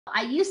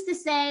I used to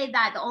say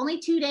that the only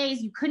 2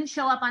 days you couldn't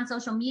show up on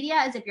social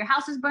media is if your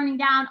house was burning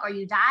down or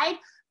you died.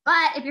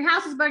 But if your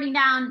house is burning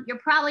down, you'll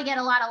probably get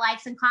a lot of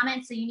likes and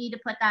comments. So you need to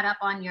put that up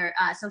on your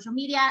social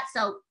media.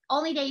 So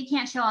only day you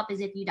can't show up is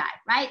if you die,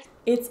 right?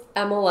 It's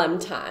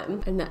MLM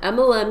time, and the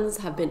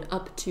MLMs have been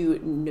up to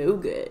no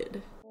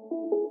good.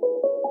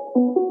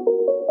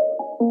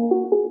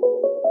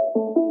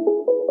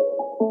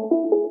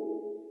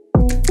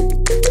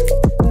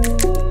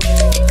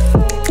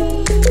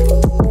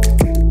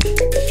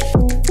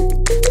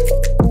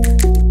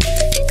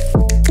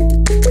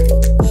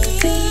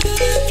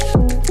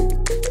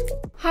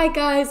 Hi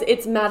guys,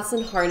 it's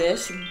Madison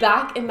Harnish,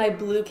 back in my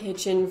blue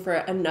kitchen for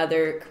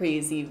another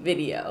crazy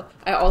video.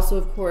 I also,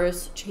 of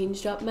course,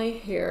 changed up my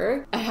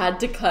hair. I had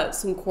to cut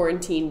some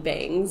quarantine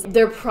bangs.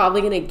 They're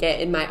probably gonna get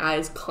in my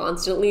eyes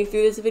constantly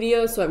through this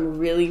video, so I'm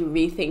really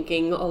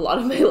rethinking a lot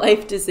of my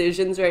life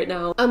decisions right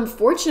now.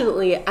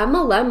 Unfortunately,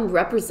 MLM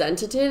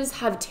representatives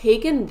have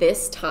taken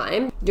this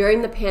time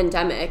during the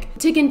pandemic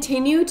to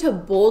continue to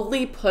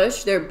boldly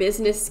push their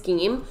business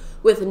scheme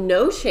with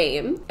no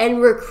shame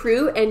and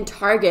recruit and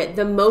target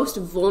the most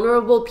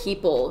vulnerable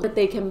people that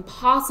they can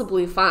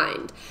possibly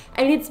find.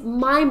 And it's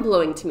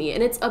mind-blowing to me,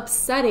 and it's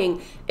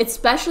upsetting,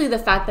 especially the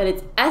fact that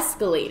it's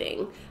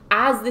escalating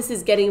as this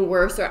is getting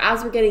worse, or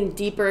as we're getting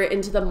deeper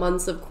into the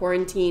months of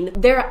quarantine.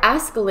 They're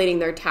escalating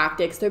their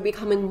tactics. They're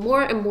becoming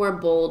more and more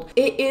bold.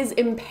 It is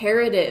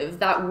imperative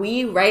that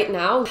we right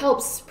now help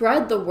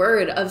spread the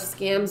word of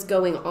scams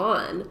going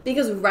on,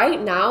 because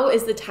right now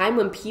is the time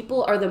when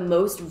people are the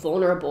most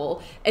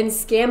vulnerable, and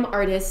scam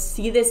artists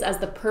see this as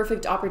the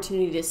perfect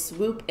opportunity to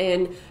swoop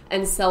in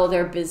and sell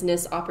their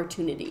business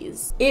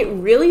opportunities. It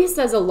really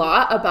says a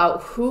lot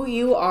about who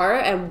you are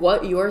and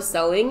what you're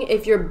selling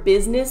if your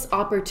business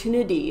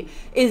opportunity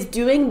is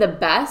doing the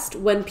best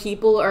when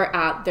people are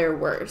at their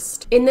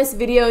worst. In this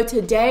video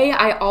today,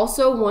 I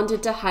also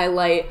wanted to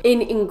highlight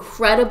an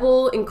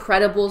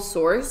incredible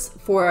source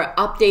for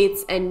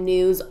updates and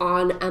news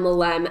on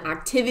MLM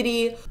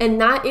activity, and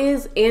that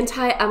is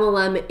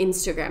anti-MLM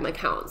Instagram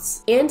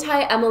accounts.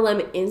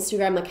 Anti-MLM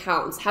Instagram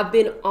accounts have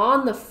been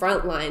on the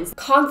front lines,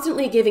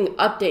 constantly giving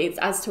updates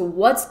as to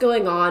what's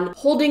going on,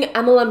 holding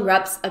MLM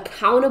reps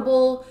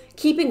accountable,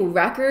 keeping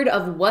record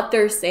of what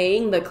they're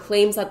saying, the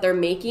claims that they're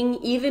making,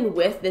 even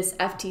with this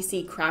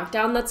FTC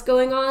crackdown that's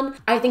going on.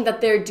 I think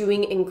that they're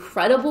doing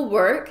incredible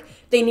work.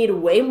 They need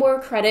way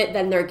more credit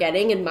than they're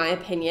getting, in my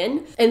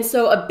opinion. And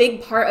so a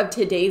big part of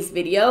today's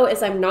video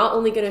is I'm not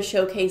only going to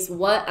showcase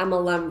what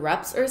MLM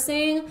reps are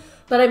saying,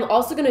 but I'm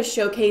also going to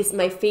showcase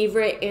my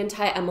favorite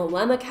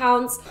anti-MLM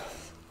accounts.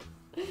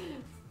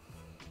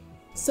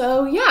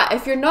 So yeah,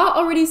 if you're not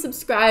already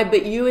subscribed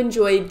but you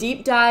enjoy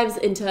deep dives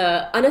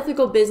into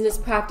unethical business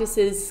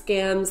practices,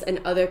 scams,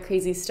 and other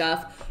crazy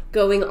stuff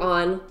going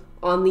on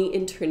the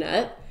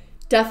internet,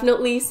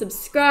 definitely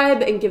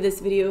subscribe and give this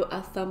video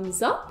a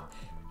thumbs up.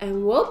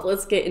 And well,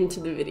 let's get into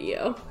the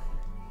video.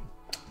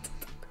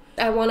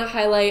 I want to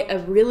highlight a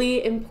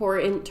really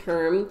important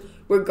term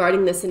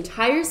regarding this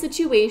entire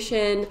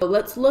situation.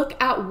 Let's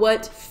look at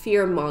what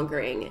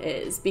fear-mongering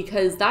is,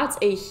 because that's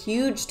a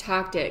huge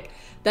tactic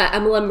that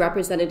MLM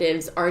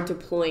representatives are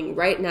deploying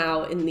right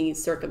now in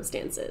these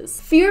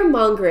circumstances.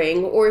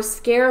 Fear-mongering or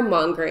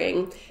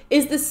scaremongering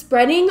is the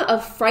spreading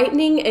of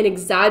frightening and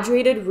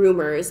exaggerated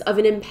rumors of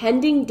an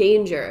impending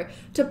danger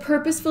to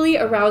purposefully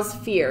arouse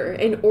fear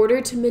in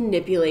order to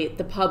manipulate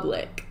the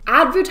public.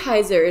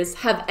 Advertisers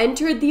have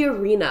entered the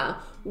arena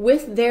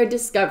with their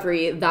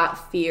discovery that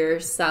fear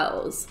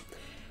sells.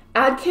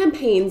 Ad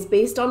campaigns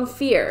based on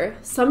fear,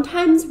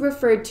 sometimes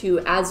referred to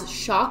as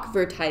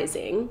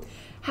shockvertising,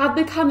 have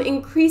become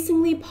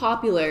increasingly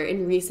popular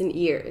in recent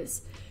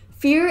years.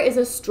 Fear is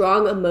a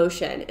strong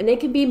emotion, and it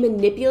can be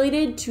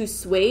manipulated to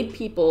sway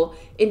people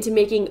into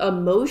making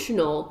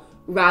emotional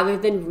rather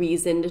than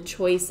reasoned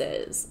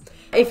choices.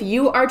 If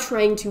you are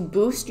trying to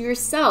boost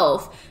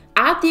yourself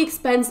at the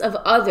expense of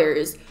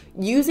others,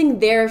 using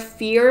their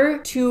fear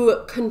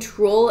to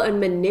control and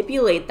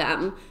manipulate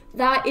them,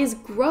 that is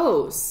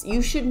gross.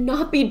 You should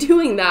not be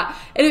doing that,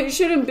 and it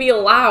shouldn't be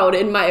allowed,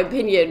 in my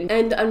opinion.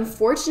 And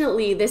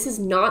unfortunately, this is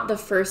not the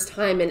first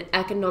time an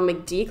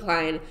economic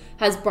decline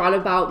has brought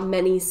about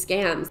many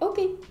scams.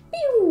 Okay,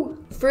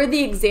 pew. For an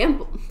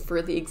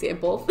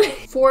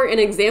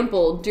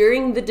example,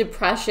 during the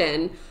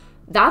Depression,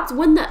 that's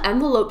when the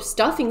envelope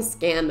stuffing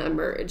scam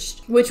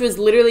emerged, which was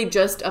literally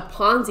just a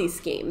Ponzi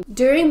scheme.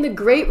 During the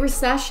Great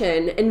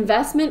Recession,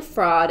 investment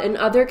fraud and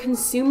other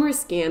consumer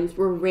scams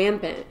were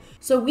rampant.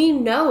 So we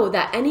know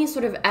that any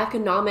sort of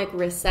economic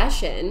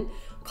recession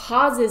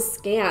causes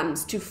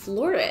scams to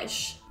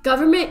flourish.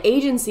 Government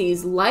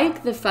agencies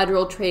like the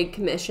Federal Trade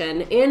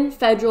Commission and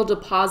Federal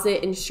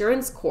Deposit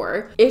Insurance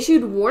Corps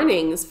issued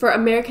warnings for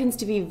Americans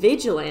to be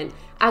vigilant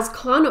as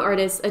con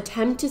artists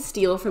attempt to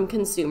steal from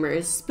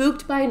consumers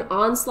spooked by an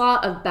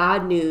onslaught of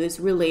bad news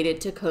related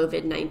to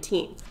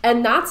COVID-19.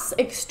 And that's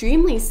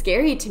extremely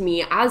scary to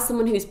me as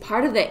someone who's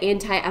part of the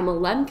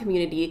anti-MLM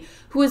community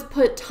who has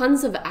put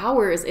tons of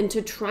hours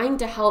into trying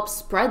to help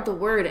spread the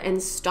word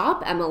and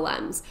stop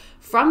MLMs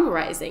from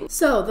rising.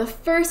 So the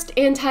first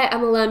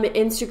anti-MLM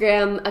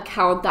Instagram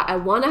account that I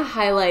want to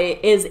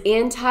highlight is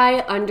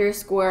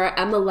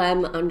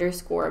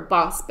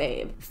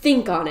anti_MLM_bossbabe.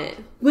 Think on it.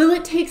 Will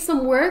it take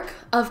some work?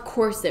 Of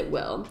course it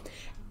will.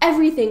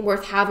 Everything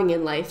worth having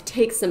in life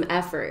takes some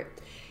effort.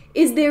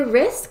 Is there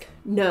risk?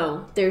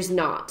 No, there's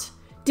not.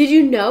 Did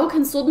you know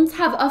consultants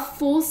have a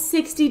full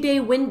 60-day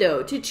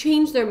window to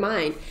change their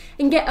mind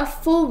and get a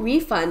full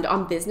refund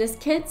on business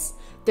kits?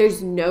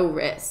 There's no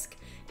risk.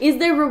 Is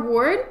there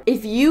reward?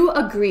 If you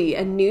agree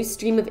a new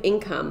stream of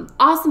income,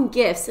 awesome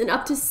gifts, and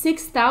up to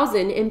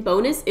 $6,000 in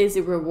bonus is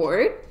a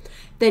reward,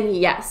 then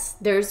yes,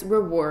 there's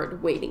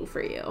reward waiting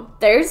for you.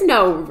 There's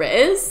no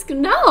risk.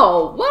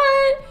 No,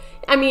 what?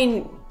 I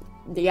mean,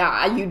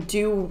 yeah, you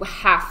do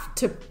have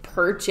to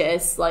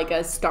purchase like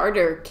a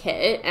starter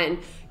kit and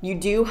you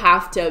do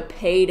have to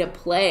pay to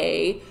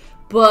play,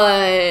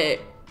 but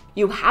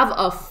you have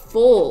a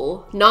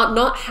full,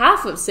 not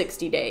half of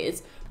 60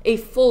 days, a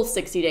full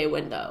 60-day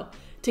window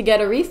to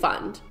get a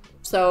refund.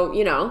 So,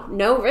 you know,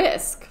 no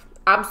risk.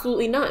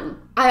 Absolutely none.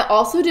 I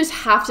also just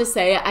have to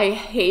say I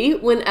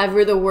hate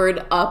whenever the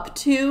word up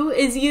to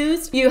is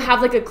used. You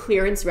have like a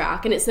clearance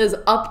rack and it says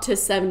up to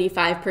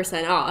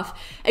 75%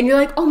 off. And you're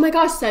like, oh my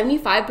gosh,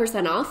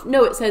 75% off?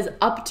 No, it says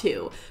up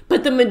to.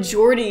 But the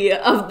majority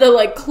of the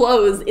like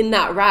clothes in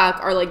that rack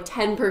are like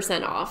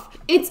 10% off.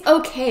 It's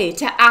okay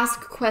to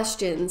ask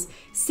questions,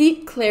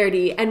 seek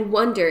clarity, and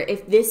wonder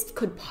if this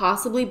could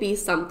possibly be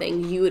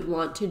something you would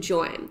want to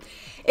join.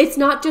 It's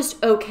not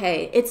just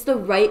okay, it's the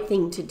right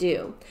thing to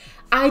do.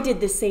 I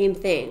did the same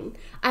thing.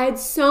 I had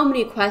so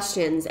many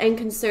questions and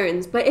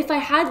concerns, but if I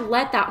had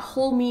let that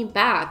hold me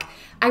back,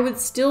 I would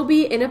still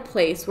be in a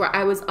place where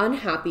I was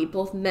unhappy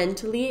both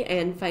mentally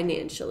and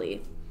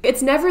financially.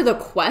 It's never the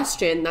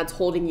question that's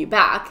holding you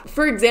back.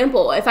 For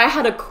example, if I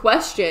had a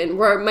question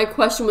where my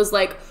question was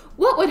like,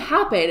 what would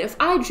happen if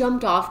I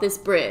jumped off this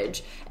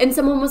bridge? And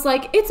someone was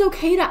like, it's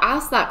okay to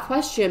ask that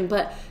question,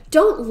 but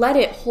don't let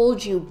it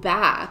hold you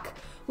back.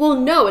 Well,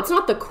 no, it's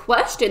not the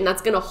question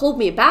that's going to hold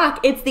me back.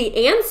 It's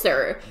the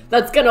answer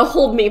that's going to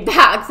hold me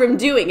back from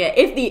doing it.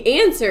 If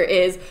the answer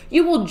is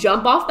you will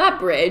jump off that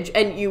bridge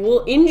and you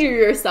will injure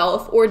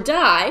yourself or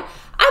die,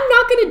 I'm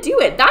not going to do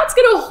it. That's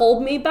going to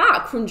hold me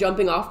back from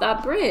jumping off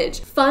that bridge.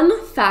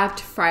 Fun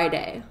fact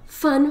Friday.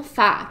 Fun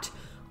fact.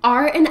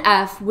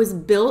 R&F was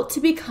built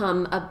to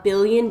become a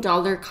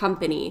billion-dollar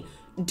company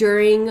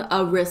during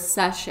a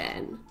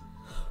recession.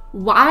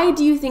 Why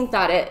do you think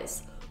that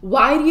is?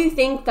 Why do you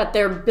think that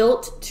they're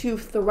built to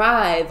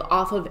thrive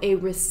off of a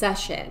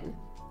recession?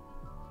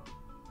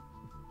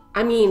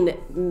 I mean,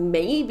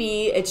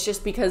 maybe it's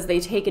just because they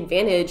take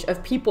advantage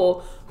of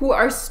people who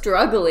are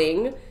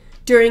struggling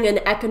during an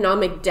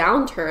economic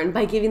downturn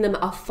by giving them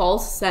a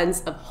false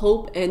sense of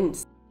hope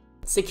and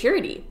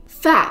security.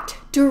 Fact,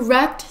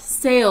 direct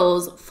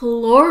sales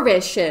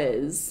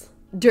flourishes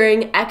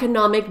during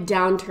economic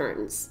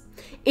downturns.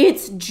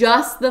 It's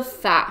just the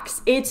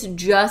facts. It's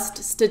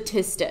just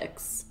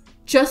statistics.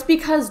 Just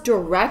because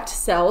direct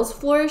sales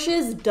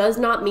flourishes does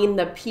not mean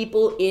the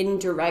people in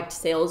direct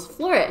sales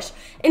flourish.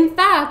 In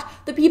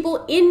fact, the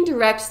people in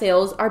direct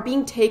sales are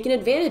being taken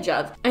advantage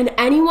of. And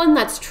anyone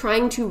that's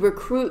trying to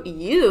recruit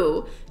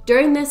you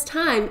during this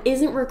time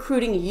isn't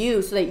recruiting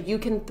you so that you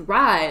can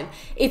thrive.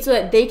 It's so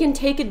that they can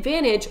take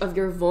advantage of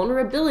your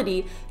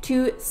vulnerability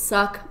to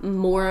suck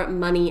more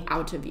money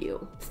out of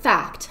you.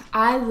 Fact,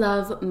 I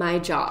love my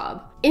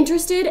job.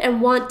 Interested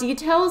and want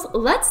details?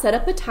 Let's set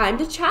up a time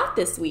to chat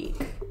this week.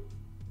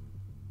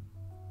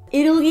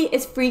 Italy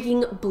is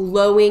freaking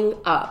blowing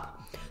up.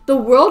 The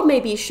world may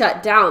be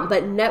shut down,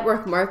 but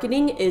network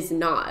marketing is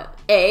not.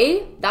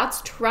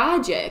 That's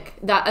tragic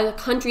that a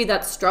country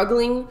that's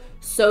struggling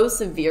so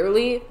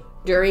severely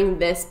during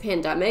this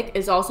pandemic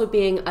is also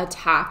being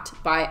attacked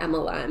by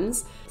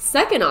MLMs.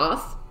 Second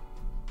off,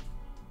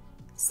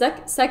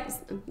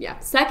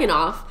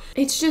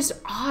 it's just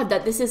odd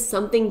that this is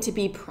something to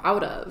be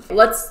proud of.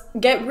 Let's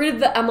get rid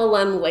of the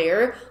MLM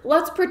layer.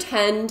 Let's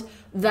pretend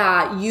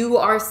that you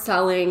are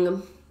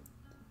selling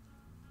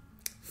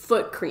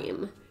foot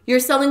cream.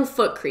 You're selling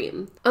foot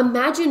cream.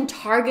 Imagine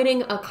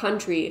targeting a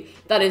country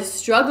that is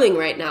struggling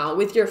right now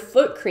with your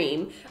foot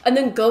cream and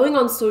then going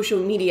on social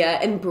media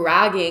and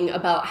bragging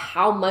about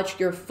how much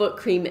your foot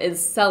cream is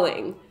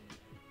selling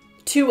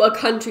to a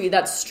country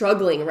that's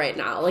struggling right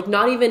now. Like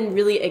not even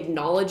really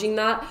acknowledging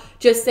that,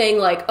 just saying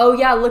like, oh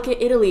yeah, look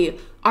at Italy.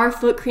 Our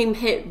foot cream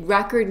hit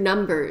record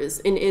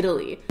numbers in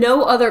Italy.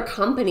 No other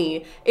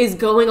company is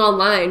going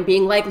online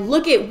being like,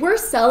 look it, we're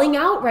selling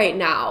out right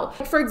now.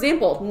 For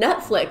example,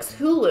 Netflix,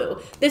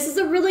 Hulu, this is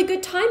a really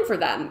good time for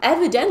them.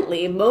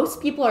 Evidently,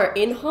 most people are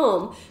in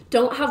home,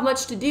 don't have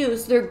much to do,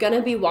 so they're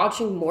gonna be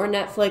watching more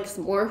Netflix,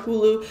 more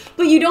Hulu,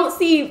 but you don't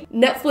see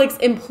Netflix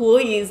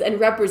employees and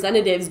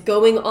representatives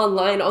going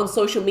online on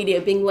social media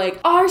being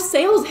like, our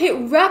sales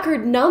hit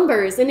record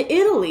numbers in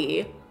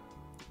Italy.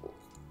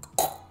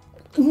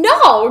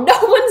 No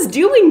one's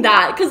doing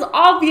that, because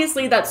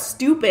obviously that's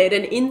stupid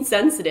and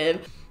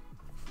insensitive.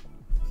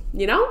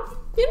 You know?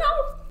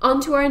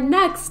 On to our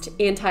next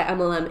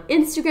anti-MLM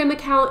Instagram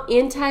account,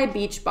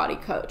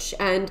 Anti-Beachbody Coach.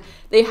 And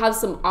they have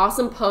some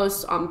awesome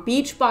posts on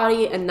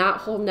Beachbody and that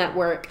whole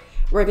network.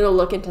 We're gonna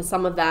look into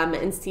some of them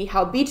and see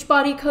how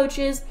Beachbody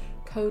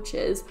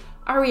coaches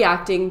are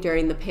reacting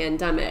during the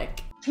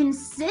pandemic.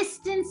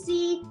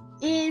 Consistency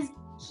is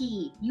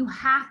key. You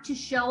have to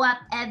show up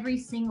every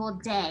single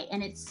day.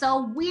 And it's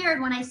so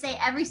weird when I say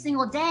every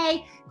single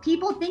day,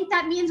 people think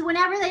that means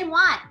whenever they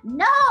want.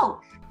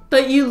 No!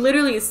 But you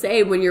literally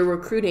say when you're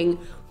recruiting,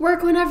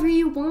 work whenever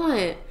you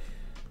want.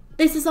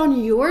 This is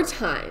on your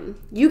time.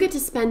 You get to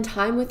spend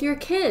time with your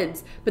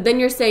kids. But then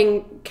you're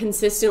saying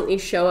consistently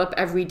show up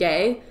every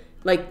day?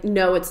 Like,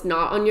 no, it's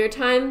not on your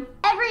time?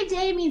 Every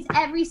day means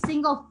every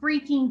single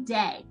freaking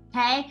day,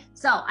 okay?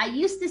 So I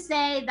used to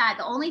say that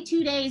the only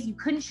 2 days you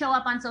couldn't show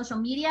up on social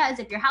media is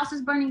if your house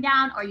was burning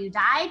down or you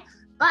died.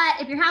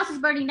 But if your house is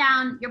burning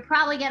down, you'll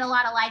probably get a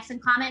lot of likes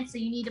and comments, so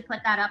you need to put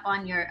that up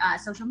on your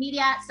social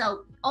media.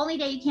 So only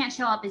day you can't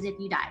show up is if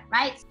you die,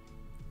 right?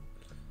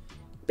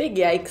 Big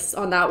yikes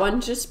on that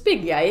one, just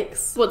big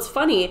yikes. What's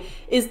funny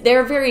is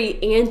they're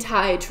very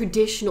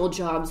anti-traditional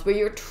jobs where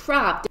you're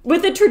trapped.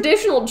 With a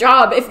traditional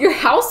job, if your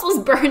house was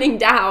burning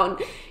down,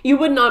 you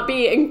would not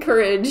be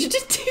encouraged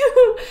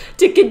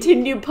to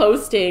continue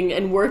posting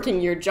and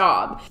working your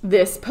job.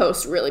 This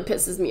post really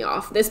pisses me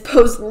off.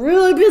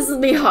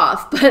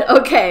 But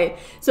okay.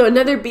 So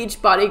another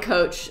Beachbody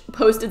coach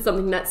posted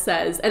something that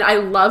says, and I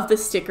love the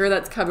sticker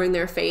that's covering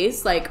their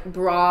face, like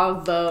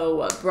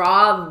bravo,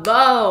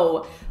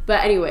 bravo.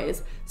 But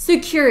anyways,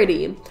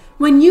 security.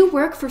 When you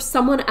work for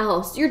someone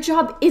else, your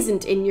job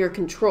isn't in your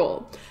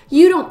control.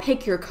 You don't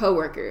pick your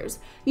coworkers.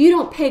 You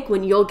don't pick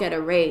when you'll get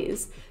a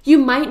raise. You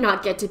might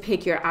not get to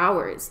pick your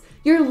hours.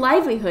 Your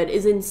livelihood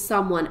is in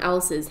someone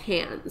else's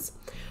hands.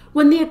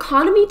 When the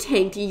economy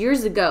tanked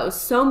years ago,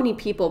 so many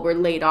people were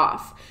laid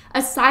off.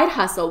 A side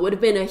hustle would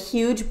have been a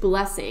huge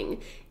blessing.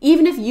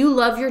 Even if you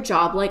love your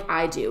job like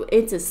I do,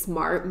 it's a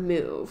smart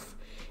move.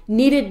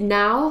 Needed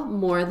now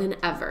more than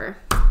ever.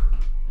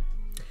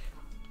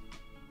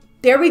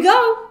 There we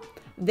go,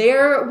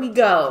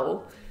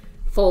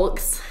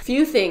 folks.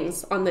 Few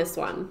things on this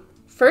one.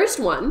 First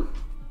one,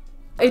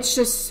 it's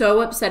just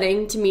so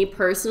upsetting to me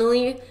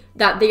personally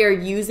that they are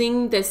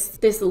using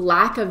this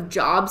lack of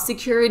job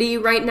security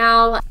right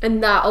now,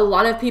 and that a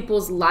lot of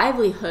people's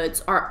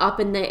livelihoods are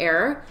up in the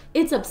air.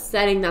 It's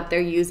upsetting that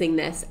they're using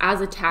this as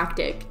a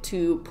tactic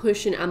to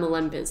push an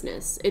MLM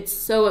business. It's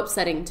so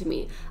upsetting to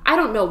me. I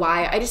don't know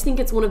why. I just think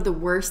it's one of the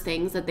worst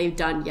things that they've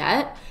done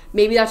yet.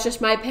 Maybe that's just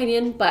my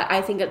opinion, but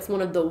I think it's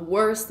one of the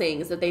worst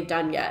things that they've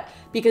done yet,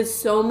 because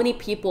so many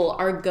people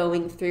are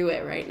going through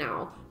it right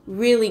now,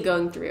 really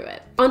going through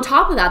it. On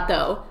top of that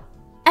though,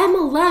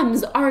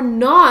 MLMs are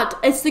not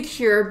a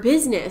secure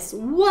business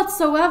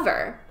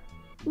whatsoever.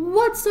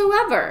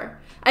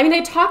 I mean,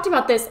 I talked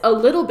about this a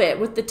little bit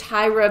with the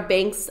Tyra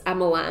Banks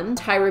MLM,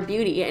 Tyra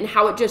Beauty, and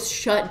how it just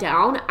shut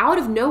down out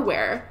of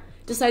nowhere,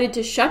 decided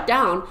to shut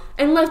down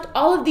and left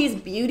all of these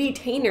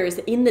beauty-tainers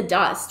in the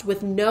dust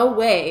with no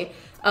way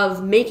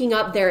of making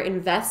up their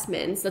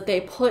investments that they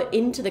put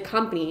into the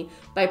company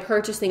by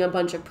purchasing a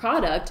bunch of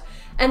product,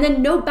 and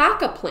then no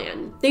backup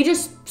plan. They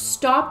just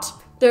stopped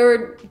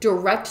their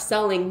direct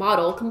selling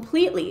model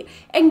completely.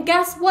 And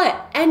guess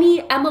what?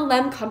 Any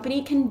MLM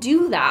company can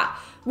do that.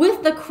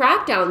 With the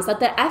crackdowns that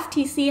the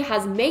FTC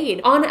has made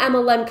on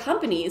MLM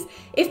companies,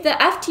 if the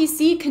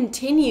FTC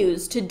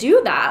continues to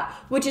do that,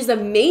 which is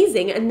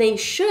amazing and they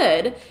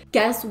should,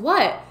 guess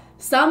what?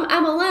 Some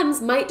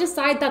MLMs might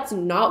decide that's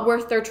not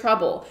worth their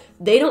trouble.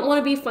 They don't want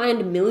to be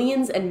fined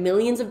millions and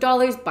millions of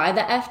dollars by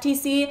the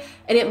FTC,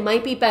 and it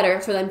might be better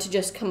for them to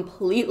just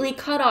completely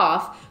cut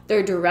off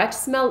their direct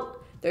selling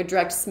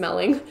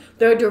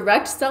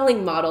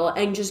model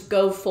and just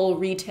go full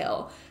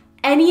retail.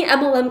 Any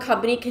MLM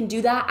company can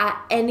do that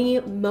at any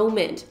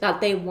moment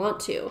that they want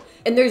to.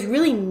 And there's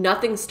really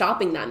nothing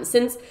stopping them,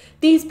 since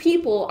these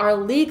people are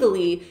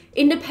legally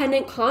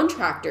independent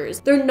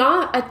contractors. They're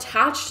not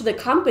attached to the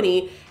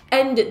company,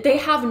 and they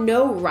have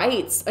no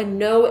rights and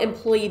no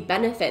employee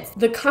benefits.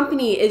 The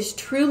company is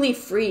truly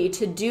free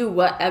to do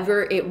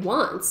whatever it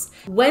wants.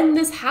 When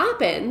this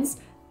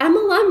happens,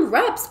 MLM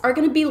reps are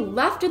going to be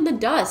left in the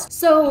dust.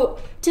 So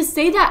to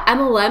say that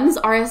MLMs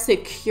are a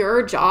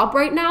secure job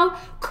right now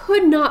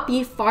could not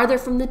be farther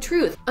from the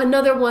truth.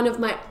 Another one of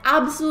my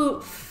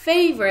absolute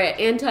favorite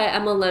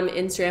anti-MLM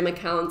Instagram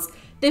accounts,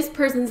 This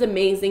person's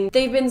amazing.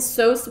 They've been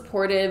so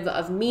supportive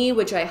of me,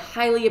 which I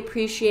highly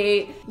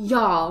appreciate.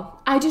 Y'all,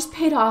 I just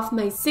paid off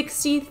my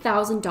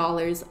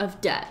 $60,000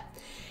 of debt.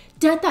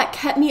 Debt that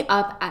kept me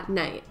up at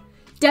night.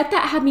 Debt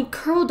that had me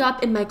curled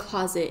up in my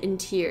closet in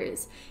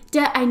tears.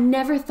 Debt I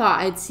never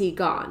thought I'd see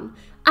gone.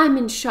 I'm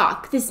in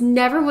shock. This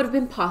never would have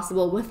been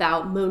possible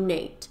without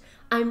Monat.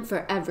 I'm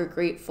forever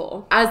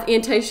grateful. As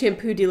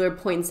Anti-Shampoo Dealer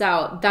points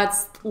out,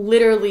 that's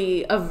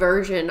literally a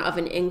version of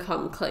an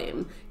income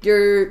claim.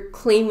 You're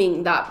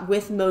claiming that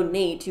with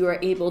Monat, you are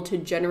able to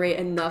generate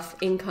enough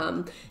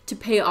income to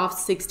pay off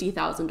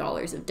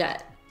 $60,000 of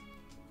debt.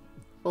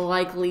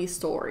 Likely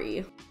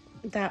story.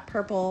 That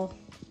purple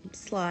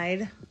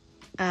slide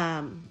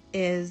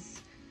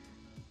is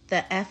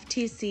the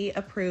FTC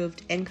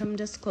approved income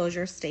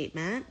disclosure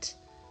statement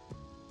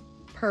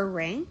per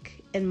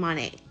rank in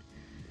Monat.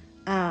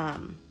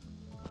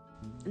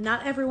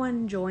 Not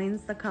everyone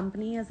joins the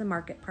company as a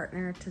market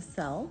partner to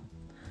sell.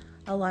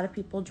 A lot of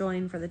people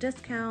join for the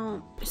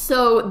discount.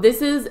 So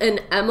this is an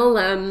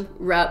MLM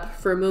rep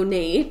for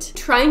Monat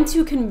trying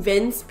to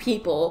convince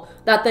people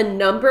that the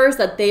numbers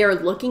that they are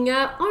looking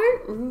at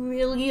aren't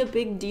really a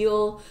big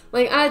deal.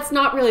 Like, it's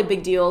not really a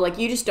big deal. Like,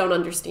 you just don't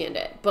understand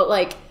it. But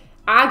like,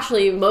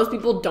 actually, most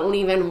people don't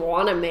even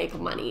want to make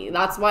money.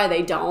 That's why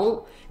they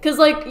don't. Because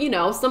like, you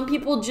know, some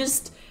people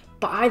just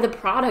buy the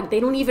product. They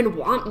don't even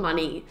want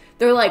money.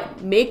 They're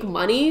like, make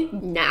money?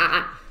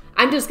 Nah.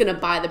 I'm just gonna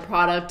buy the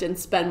product and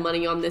spend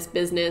money on this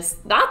business.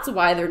 That's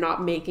why they're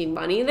not making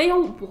money. They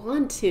don't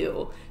want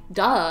to.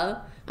 Duh.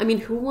 I mean,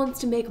 who wants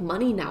to make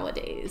money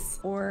nowadays?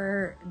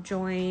 Or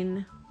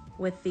join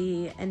with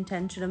the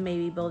intention of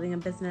maybe building a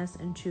business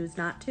and choose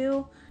not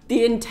to.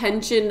 The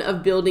intention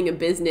of building a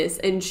business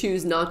and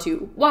choose not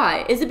to.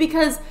 Why? Is it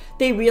because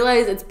they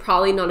realize it's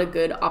probably not a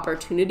good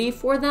opportunity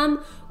for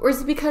them? Or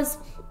is it because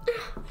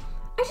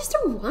I just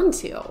don't want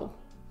to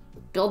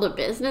build a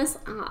business?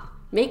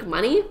 Make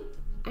money?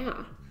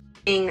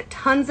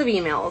 Tons of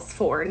emails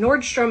for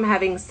Nordstrom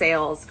having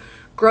sales,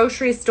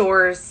 grocery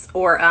stores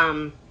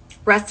or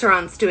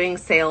restaurants doing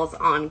sales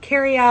on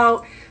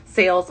carryout,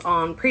 sales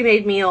on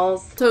pre-made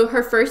meals. So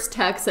her first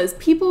text says,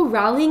 people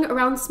rallying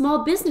around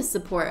small business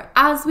support,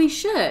 as we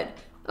should.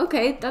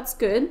 Okay, that's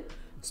good.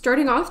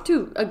 Starting off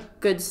to a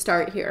good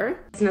start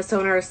here. Business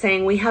owners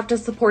saying we have to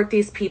support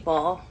these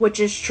people, which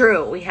is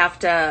true. We have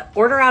to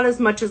order out as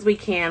much as we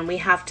can. We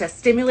have to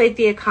stimulate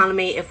the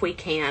economy if we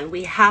can.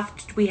 We have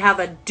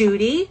a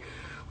duty,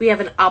 we have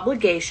an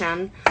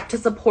obligation to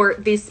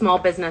support these small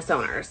business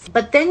owners.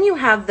 But then you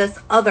have this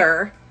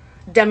other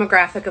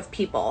demographic of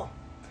people.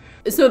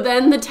 So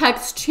then the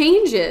text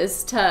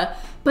changes to,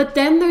 but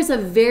then there's a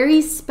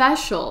very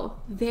special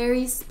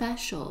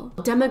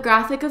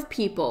demographic of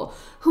people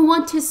who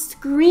want to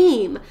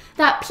scream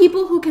that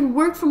people who can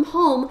work from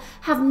home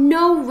have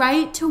no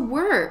right to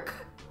work.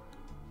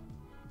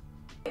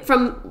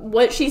 From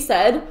what she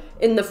said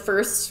in the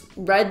first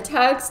red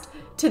text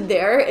to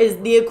there is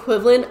the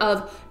equivalent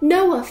of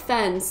no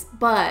offense,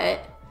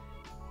 but,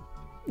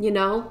 you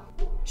know,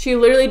 she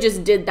literally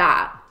just did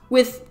that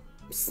with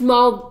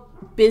small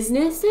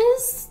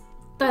businesses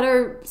that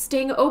are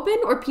staying open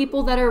or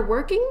people that are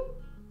working.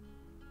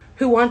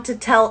 Who want to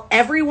tell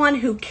everyone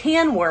who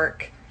can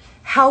work,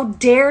 how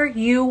dare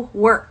you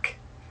work?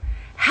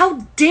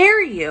 How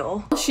dare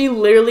you? She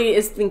literally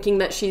is thinking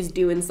that she's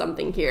doing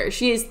something here.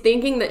 She is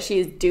thinking that she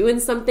is doing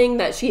something,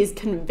 that she is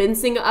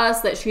convincing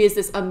us that she is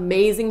this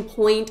amazing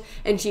point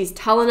and she's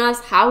telling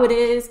us how it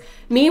is.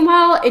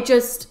 Meanwhile, it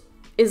just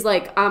is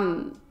like,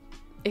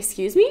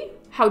 excuse me?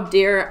 How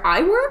dare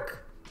I work?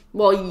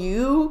 While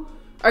you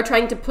are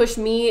trying to push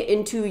me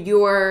into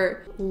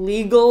your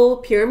legal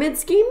pyramid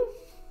scheme?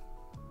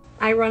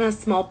 I run a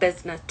small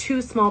business,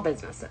 2 small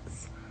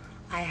businesses.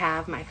 I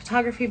have my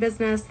photography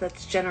business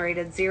that's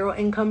generated 0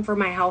 income for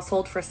my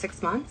household for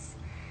 6 months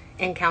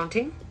and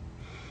counting.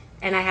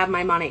 And I have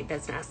my Monat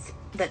business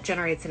that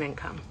generates an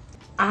income.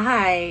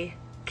 I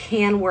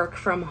can work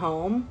from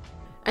home.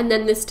 And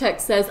then this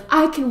text says,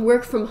 I can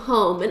work from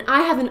home and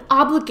I have an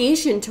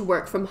obligation to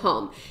work from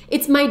home.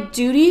 It's my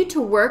duty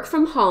to work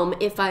from home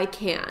if I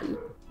can.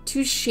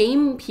 To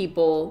shame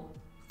people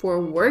for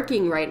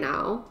working right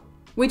now,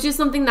 which is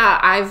something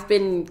that I've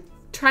been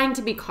trying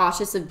to be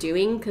cautious of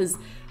doing because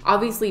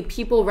obviously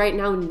people right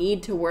now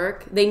need to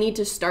work. They need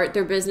to start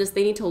their business.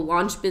 They need to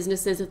launch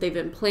businesses if they've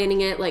been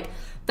planning it. Like,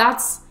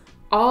 that's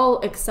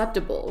all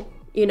acceptable.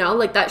 You know,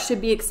 like that should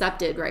be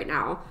accepted right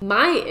now.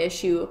 My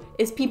issue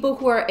is people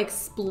who are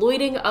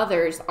exploiting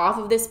others off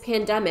of this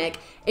pandemic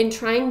and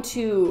trying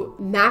to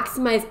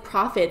maximize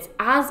profits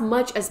as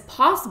much as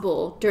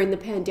possible during the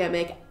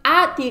pandemic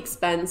at the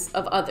expense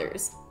of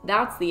others.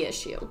 That's the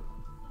issue.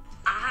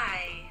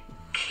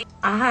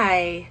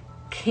 I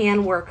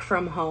can work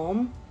from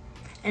home.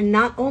 And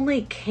not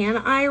only can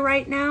I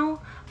right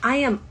now, I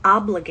am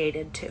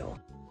obligated to.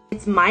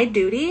 It's my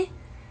duty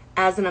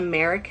as an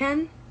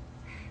American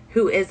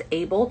who is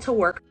able to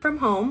work from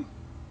home,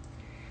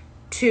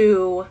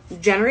 to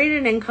generate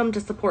an income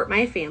to support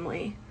my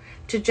family,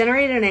 to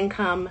generate an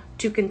income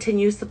to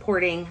continue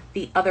supporting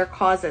the other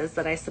causes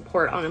that I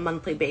support on a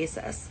monthly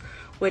basis,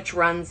 which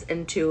runs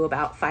into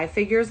about 5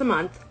 figures a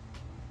month.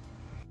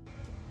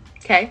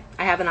 Okay,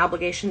 I have an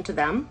obligation to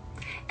them,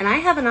 and I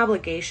have an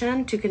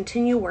obligation to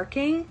continue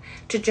working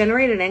to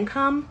generate an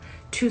income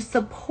to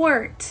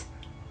support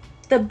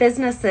the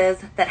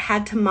businesses that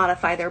had to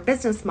modify their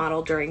business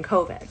model during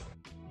COVID.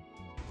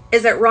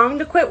 Is it wrong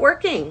to quit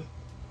working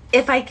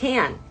if I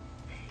can?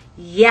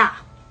 Yeah.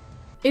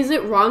 Is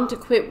it wrong to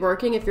quit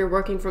working if you're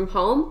working from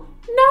home?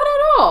 Not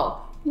at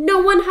all.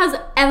 No one has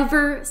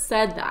ever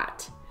said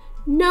that.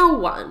 No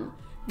one.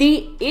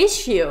 The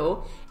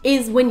issue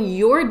is when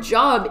your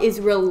job is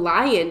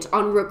reliant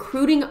on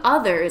recruiting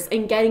others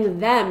and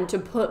getting them to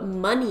put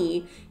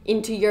money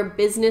into your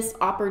business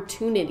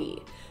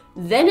opportunity.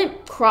 Then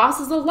it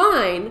crosses a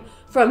line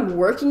from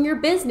working your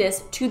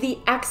business to the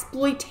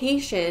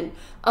exploitation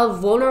of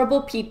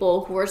vulnerable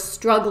people who are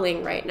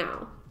struggling right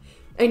now.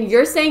 And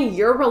you're saying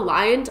you're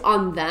reliant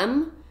on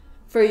them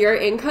for your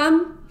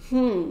income?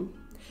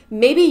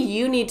 Maybe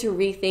you need to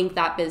rethink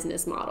that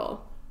business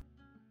model.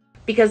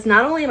 Because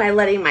not only am I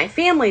letting my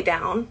family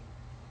down,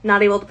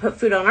 not able to put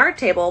food on our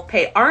table,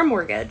 pay our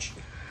mortgage,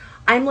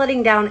 I'm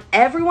letting down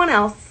everyone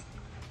else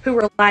who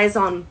relies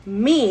on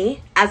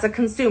me as a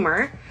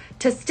consumer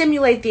to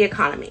stimulate the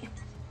economy.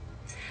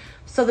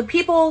 So the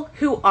people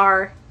who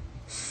are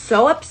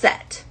so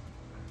upset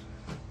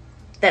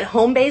that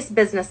home-based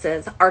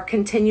businesses are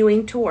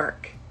continuing to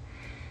work,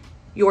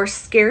 your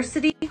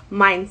scarcity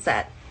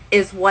mindset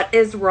is what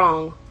is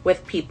wrong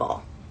with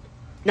people.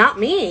 Not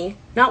me,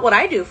 not what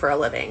I do for a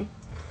living.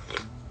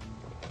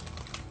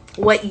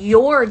 What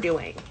you're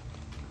doing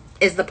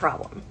is the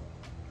problem.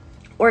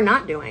 Or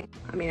not doing.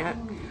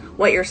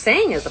 What you're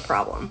saying is a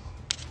problem.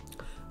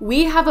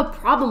 We have a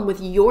problem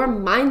with your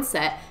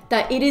mindset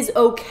that it is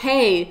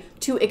okay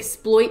to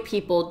exploit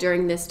people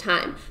during this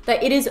time,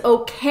 that it is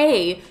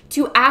okay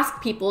to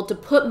ask people to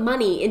put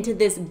money into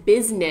this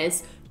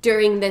business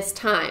during this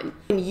time.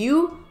 And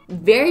you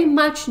very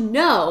much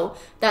know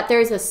that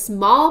there's a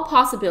small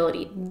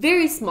possibility,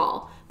 very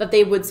small, that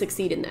they would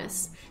succeed in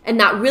this. And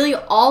that really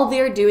all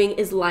they're doing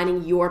is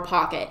lining your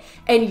pocket.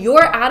 And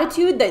your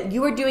attitude that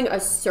you are doing a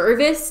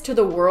service to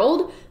the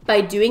world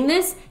by doing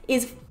this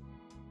is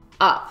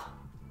up.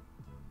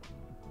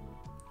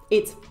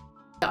 It's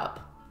up.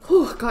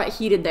 Whew, got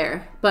heated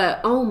there.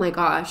 But oh my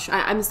gosh,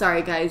 I'm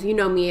sorry guys. You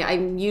know me,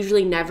 I'm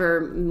usually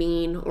never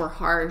mean or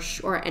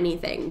harsh or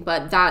anything,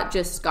 but that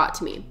just got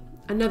to me.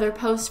 Another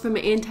post from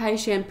an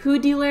anti-shampoo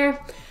dealer.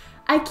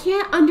 I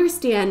can't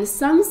understand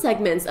some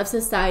segments of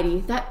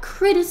society that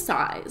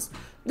criticize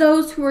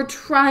those who are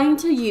trying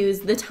to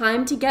use the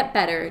time to get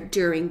better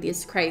during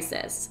this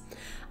crisis.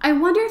 I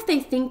wonder if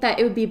they think that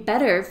it would be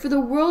better for the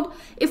world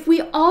if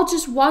we all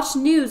just watched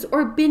news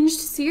or binged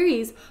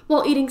series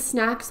while eating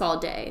snacks all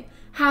day.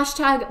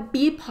 Hashtag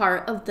be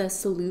part of the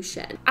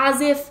solution.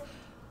 As if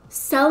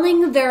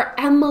selling their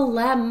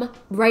MLM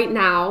right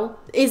now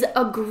is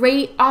a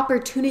great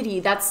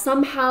opportunity that's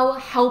somehow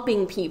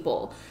helping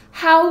people.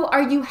 How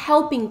are you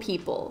helping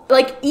people?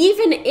 Like,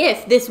 even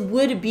if this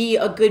would be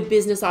a good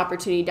business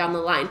opportunity down the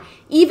line,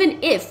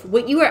 even if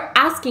what you are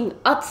asking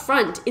up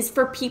front is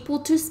for people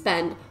to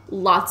spend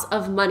lots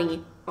of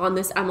money on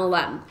this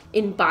MLM,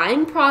 in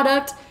buying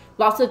product,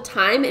 lots of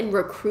time in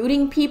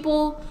recruiting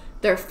people,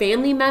 their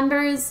family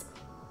members,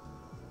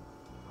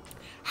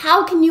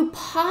 how can you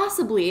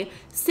possibly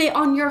sit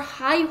on your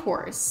high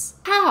horse?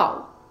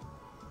 How?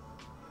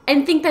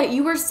 And think that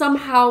you are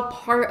somehow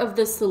part of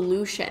the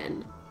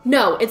solution.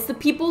 No, it's the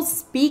people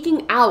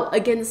speaking out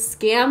against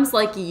scams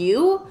like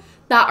you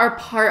that are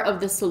part of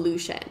the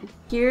solution.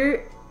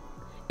 Here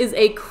is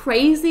a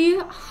crazy,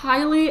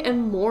 highly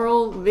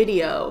immoral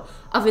video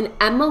of an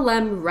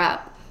MLM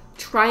rep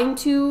trying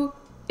to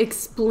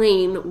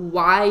explain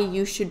why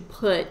you should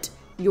put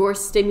your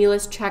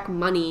stimulus check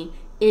money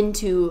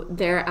into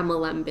their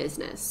MLM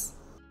business.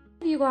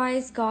 You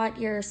guys got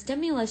your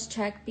stimulus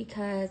check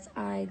because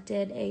I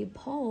did a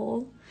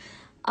poll.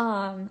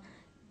 But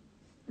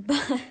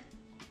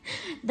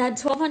that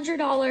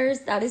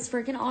 $1,200, that is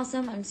freaking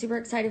awesome. I'm super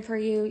excited for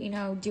you. You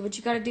know, do what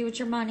you got to do with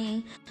your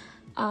money.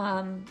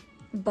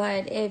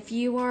 But if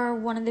you are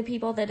one of the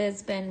people that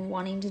has been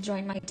wanting to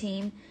join my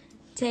team,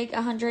 take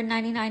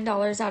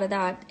 $199 out of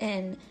that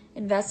and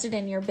invest it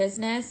in your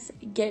business.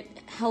 Get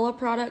hella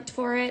product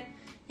for it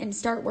and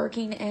start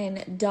working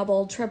and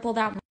double, triple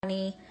that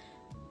money.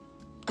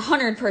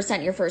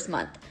 100% your first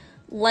month.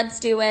 Let's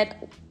do it.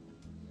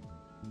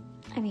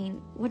 I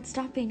mean, what's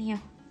stopping you?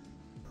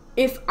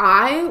 If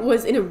I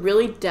was in a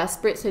really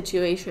desperate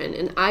situation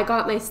and I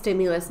got my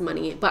stimulus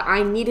money, but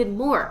I needed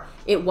more,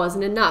 it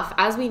wasn't enough,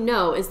 as we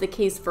know is the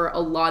case for a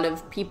lot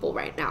of people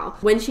right now.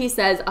 When she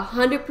says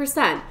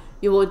 100%,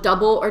 you will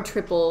double or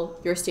triple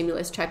your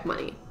stimulus check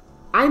money,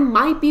 I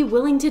might be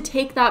willing to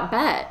take that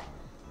bet.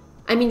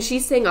 I mean,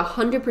 she's saying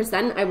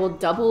 100% I will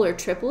double or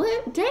triple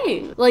it?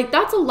 Dang. Like,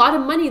 that's a lot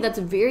of money that's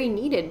very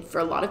needed for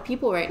a lot of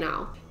people right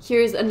now.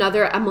 Here's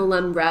another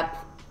MLM rep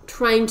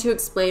trying to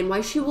explain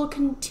why she will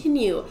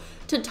continue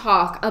to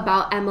talk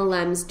about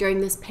MLMs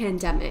during this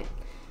pandemic.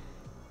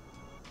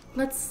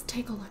 Let's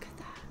take a look at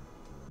that.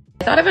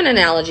 I thought of an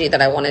analogy that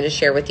I wanted to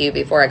share with you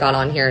before I got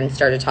on here and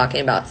started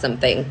talking about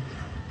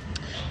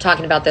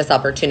this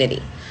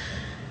opportunity.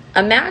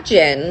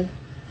 Imagine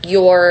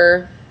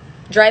you're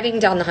driving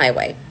down the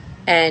highway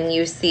and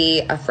you see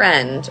a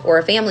friend or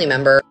a family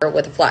member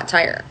with a flat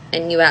tire,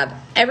 and you have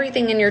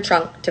everything in your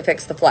trunk to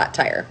fix the flat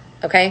tire,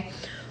 okay?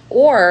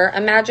 Or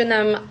imagine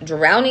them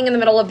drowning in the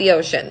middle of the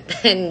ocean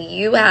and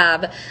you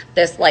have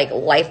this like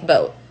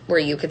lifeboat where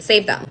you could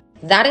save them.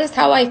 That is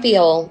how I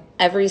feel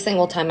every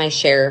single time I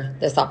share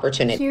this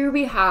opportunity. Here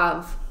we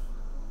have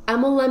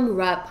MLM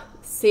rep,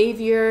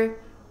 Savior,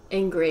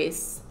 and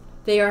Grace.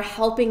 They are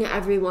helping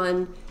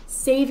everyone,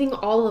 saving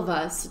all of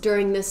us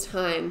during this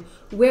time.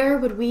 Where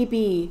would we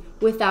be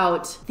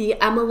without the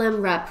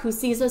MLM rep who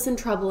sees us in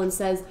trouble and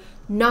says,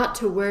 not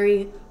to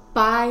worry,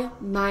 buy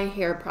my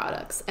hair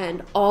products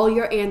and all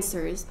your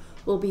answers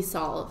will be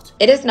solved.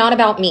 It is not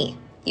about me,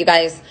 you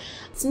guys.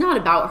 It's not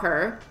about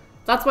her.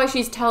 That's why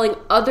she's telling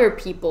other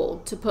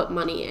people to put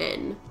money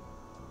in.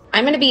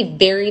 I'm going to be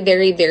very,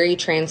 very, very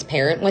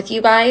transparent with you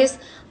guys.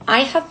 I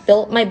have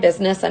built my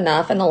business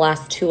enough in the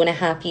last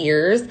 2.5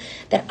 years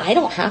that I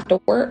don't have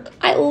to work.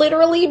 I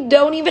literally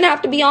don't even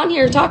have to be on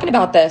here talking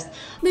about this.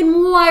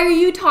 Then why are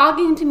you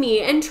talking to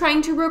me and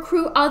trying to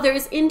recruit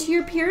others into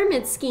your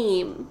pyramid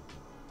scheme?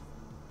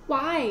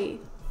 Why?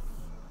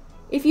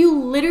 If you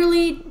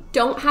literally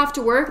don't have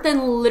to work,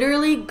 then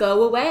literally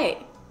go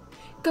away.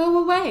 Go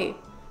away.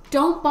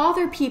 Don't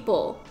bother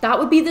people. That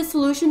would be the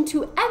solution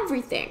to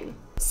everything.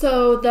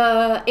 So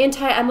the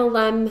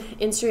anti-MLM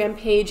Instagram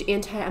page,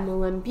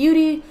 Anti-MLM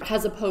Beauty,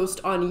 has a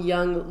post on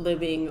Young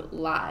Living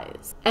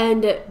Lies.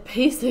 And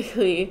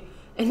basically,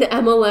 an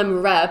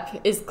MLM rep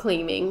is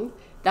claiming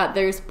that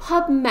there's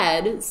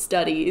PubMed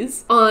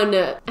studies on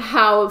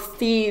how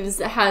thieves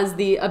has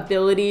the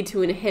ability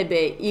to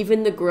inhibit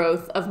even the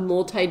growth of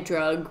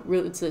multi-drug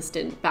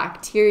resistant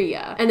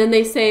bacteria. And then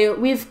they say,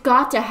 we've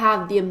got to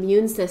have the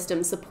immune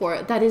system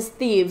support, that is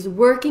thieves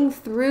working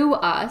through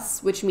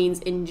us, which means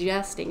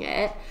ingesting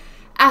it,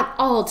 at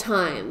all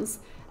times.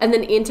 And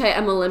then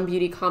Anti-MLM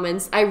Beauty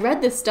comments, I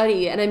read this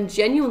study and I'm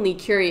genuinely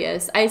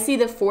curious. I see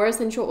the 4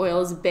 essential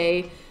oils,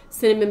 bay,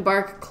 cinnamon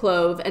bark,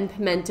 clove, and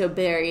pimento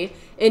berry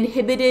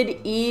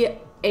inhibited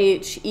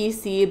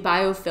EHEC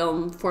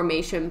biofilm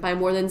formation by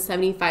more than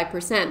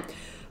 75%,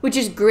 which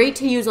is great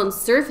to use on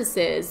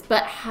surfaces,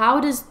 but how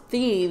does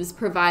thieves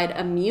provide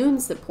immune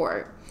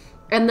support?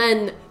 And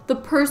then the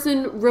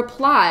person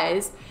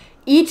replies,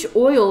 each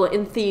oil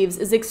in thieves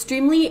is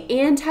extremely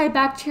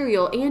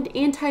antibacterial and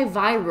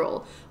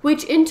antiviral,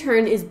 which in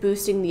turn is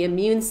boosting the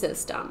immune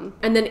system.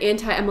 And then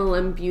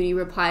Anti-MLM Beauty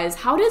replies,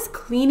 how does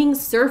cleaning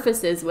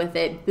surfaces with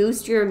it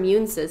boost your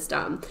immune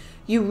system?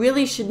 You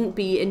really shouldn't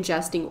be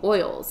ingesting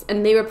oils.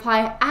 And they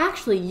reply,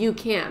 actually you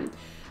can.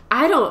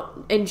 I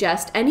don't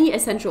ingest any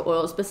essential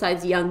oils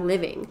besides Young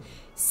Living.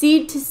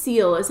 Seed to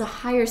seal is a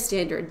higher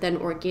standard than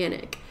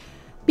organic,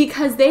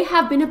 because they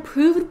have been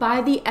approved by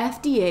the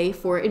FDA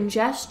for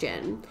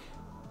ingestion.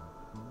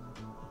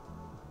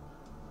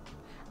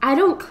 I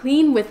don't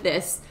clean with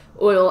this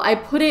oil. I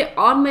put it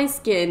on my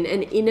skin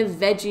and in a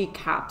veggie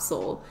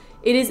capsule.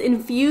 It is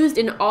infused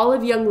in all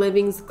of Young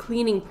Living's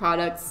cleaning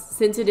products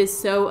since it is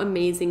so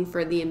amazing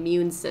for the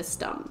immune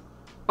system.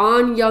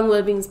 On Young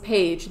Living's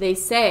page, they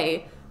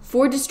say,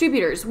 for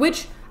distributors,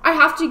 which I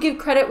have to give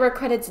credit where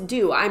credit's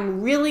due.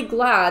 I'm really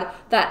glad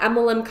that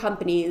MLM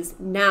companies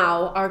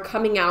now are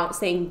coming out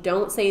saying,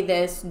 don't say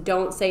this,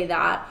 don't say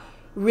that,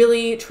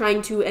 really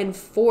trying to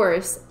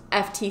enforce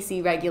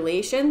FTC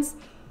regulations.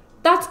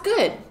 That's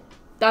good.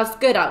 That's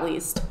good, at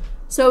least.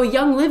 So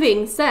Young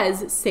Living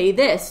says, say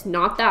this,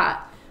 not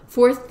that.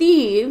 For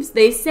thieves,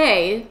 they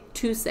say,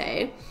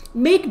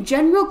 make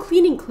general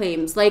cleaning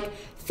claims like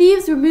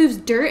thieves removes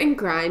dirt and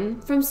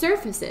grime from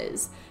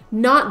surfaces.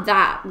 Not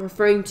that,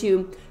 referring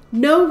to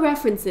no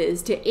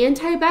references to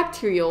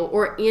antibacterial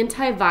or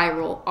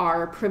antiviral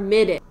are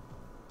permitted.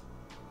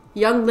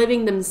 Young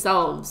Living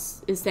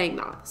themselves is saying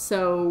that.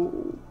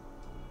 So,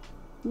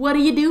 what are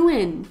you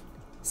doing?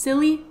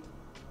 Silly?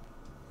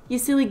 You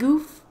silly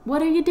goof?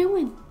 What are you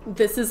doing?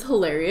 This is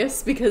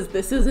hilarious because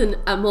this is an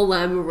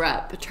MLM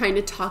rep trying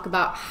to talk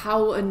about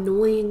how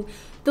annoying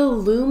the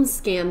Loom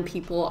scam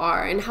people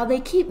are and how they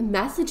keep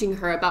messaging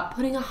her about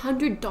putting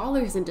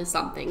 $100 into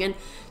something. And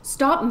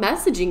stop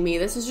messaging me.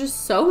 This is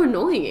just so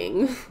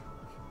annoying.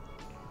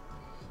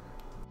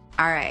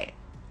 All right.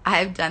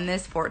 I've done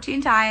this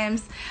 14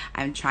 times.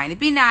 I'm trying to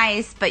be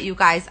nice, but you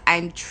guys,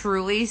 I'm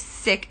truly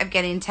sick of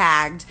getting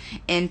tagged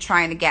and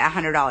trying to get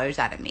 $100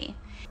 out of me.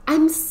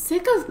 I'm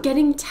sick of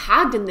getting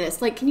tagged in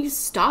this. Like, can you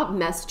stop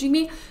messaging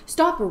me?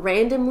 Stop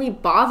randomly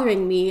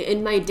bothering me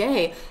in my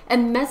day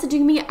and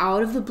messaging me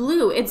out of the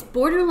blue. It's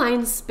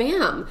borderline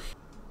spam.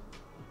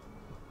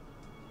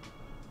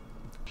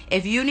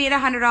 If you need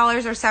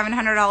 $100 or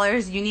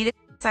 $700, you need to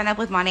sign up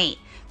with Monate,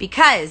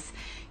 because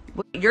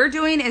what you're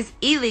doing is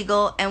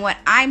illegal and what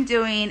I'm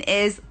doing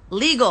is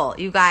legal,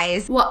 you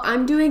guys. What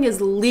I'm doing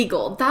is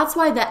legal. That's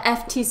why the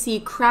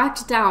FTC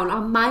cracked down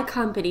on my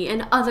company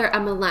and other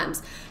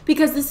MLMs,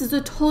 because this is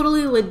a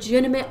totally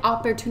legitimate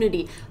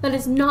opportunity that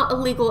is not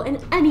illegal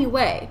in any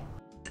way.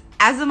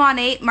 As a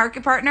Mon8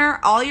 market partner,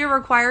 all you're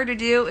required to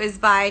do is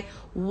buy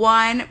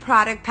one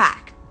product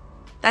pack.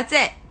 That's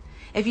it.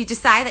 If you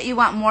decide that you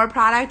want more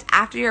product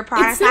after your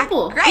product It's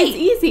simple. pack, great. It's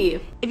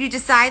easy. If you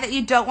decide that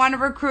you don't want to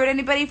recruit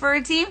anybody for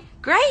a team,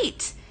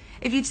 great.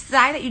 If you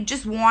decide that you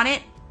just want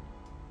it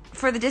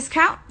for the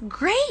discount,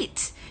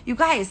 great. You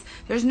guys,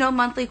 there's no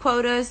monthly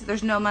quotas,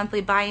 there's no monthly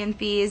buy-in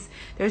fees,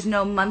 there's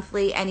no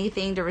monthly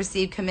anything to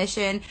receive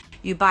commission.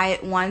 You buy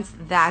it once,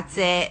 that's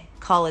it.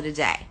 Call it a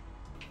day.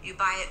 You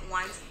buy it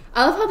once.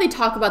 I love how they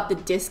talk about the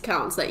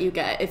discounts that you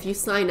get if you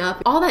sign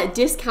up. All that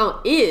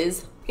discount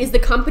is the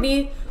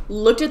company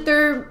looked at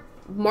their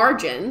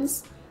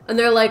margins and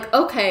they're like,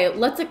 okay,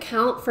 let's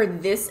account for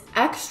this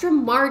extra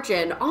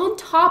margin on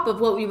top of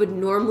what we would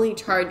normally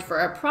charge for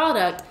our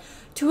product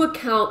to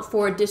account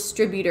for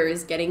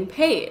distributors getting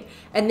paid.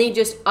 And they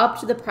just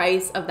upped the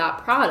price of that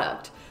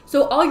product.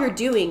 So all you're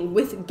doing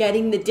with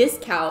getting the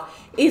discount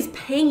is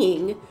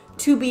paying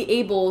to be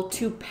able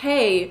to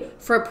pay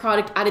for a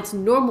product at its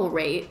normal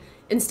rate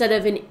instead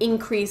of an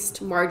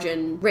increased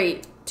margin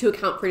rate to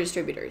account for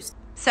distributors.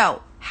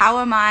 So how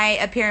am I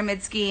a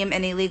pyramid scheme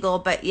and illegal,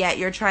 but yet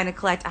you're trying to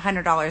collect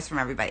 $100 from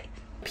everybody?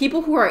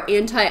 People who are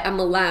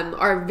anti-MLM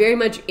are very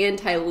much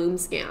anti-loom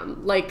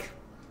scam. Like,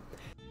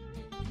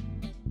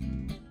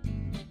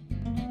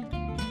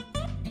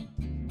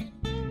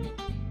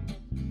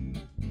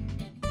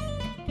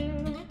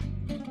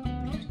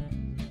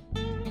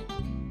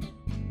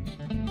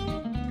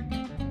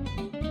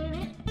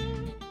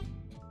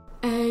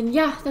 and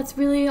yeah, that's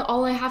really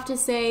all I have to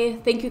say.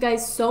 Thank you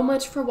guys so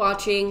much for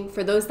watching.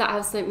 For those that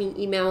have sent me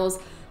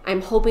emails,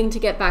 I'm hoping to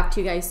get back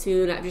to you guys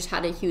soon. I've just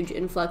had a huge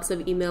influx of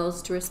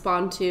emails to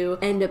respond to,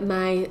 and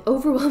my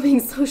overwhelming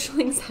social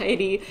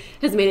anxiety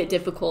has made it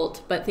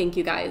difficult. But thank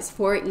you guys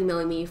for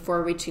emailing me,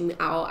 for reaching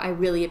out. I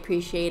really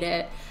appreciate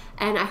it.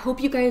 And I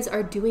hope you guys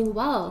are doing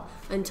well.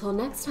 Until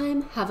next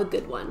time, have a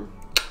good one.